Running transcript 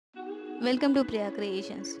Welcome to Priya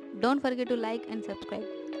Creations. Don't forget to like and subscribe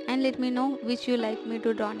and let me know which you like me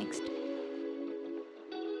to draw next.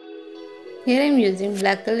 Here I am using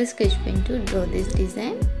black color sketch pen to draw this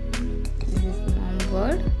design. This is mom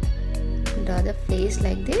bird. Draw the face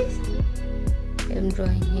like this. I am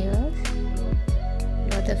drawing here.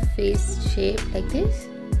 Draw the face shape like this.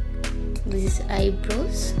 This is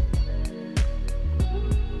eyebrows.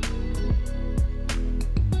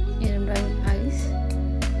 Here I am drawing eyes.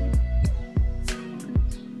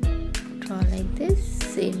 Draw like this.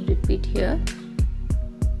 Same repeat here.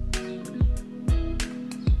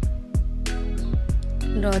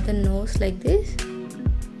 Draw the nose like this.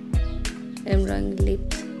 I am drawing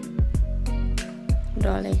lips.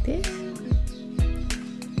 Draw like this.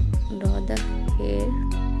 Draw the hair.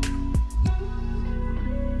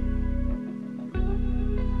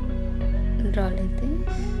 Draw like this.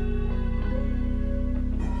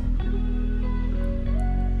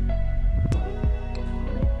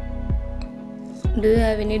 Do you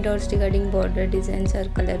have any doubts regarding border designs or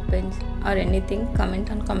color pens or anything?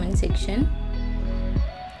 Comment on comment section.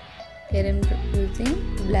 Here I am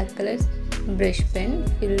using black color brush pen.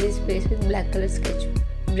 Fill this space with black color sketch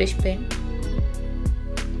brush pen.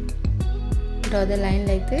 Draw the line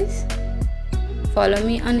like this. Follow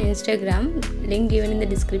me on Instagram, link given in the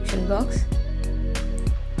description box.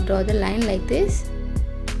 Draw the line like this.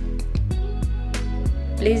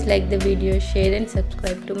 Please like the video, share and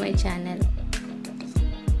subscribe to my channel.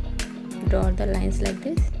 Draw the lines like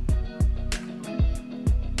this.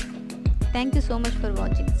 Thank you so much for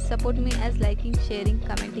watching. Support me as liking, sharing,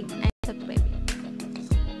 commenting and subscribing.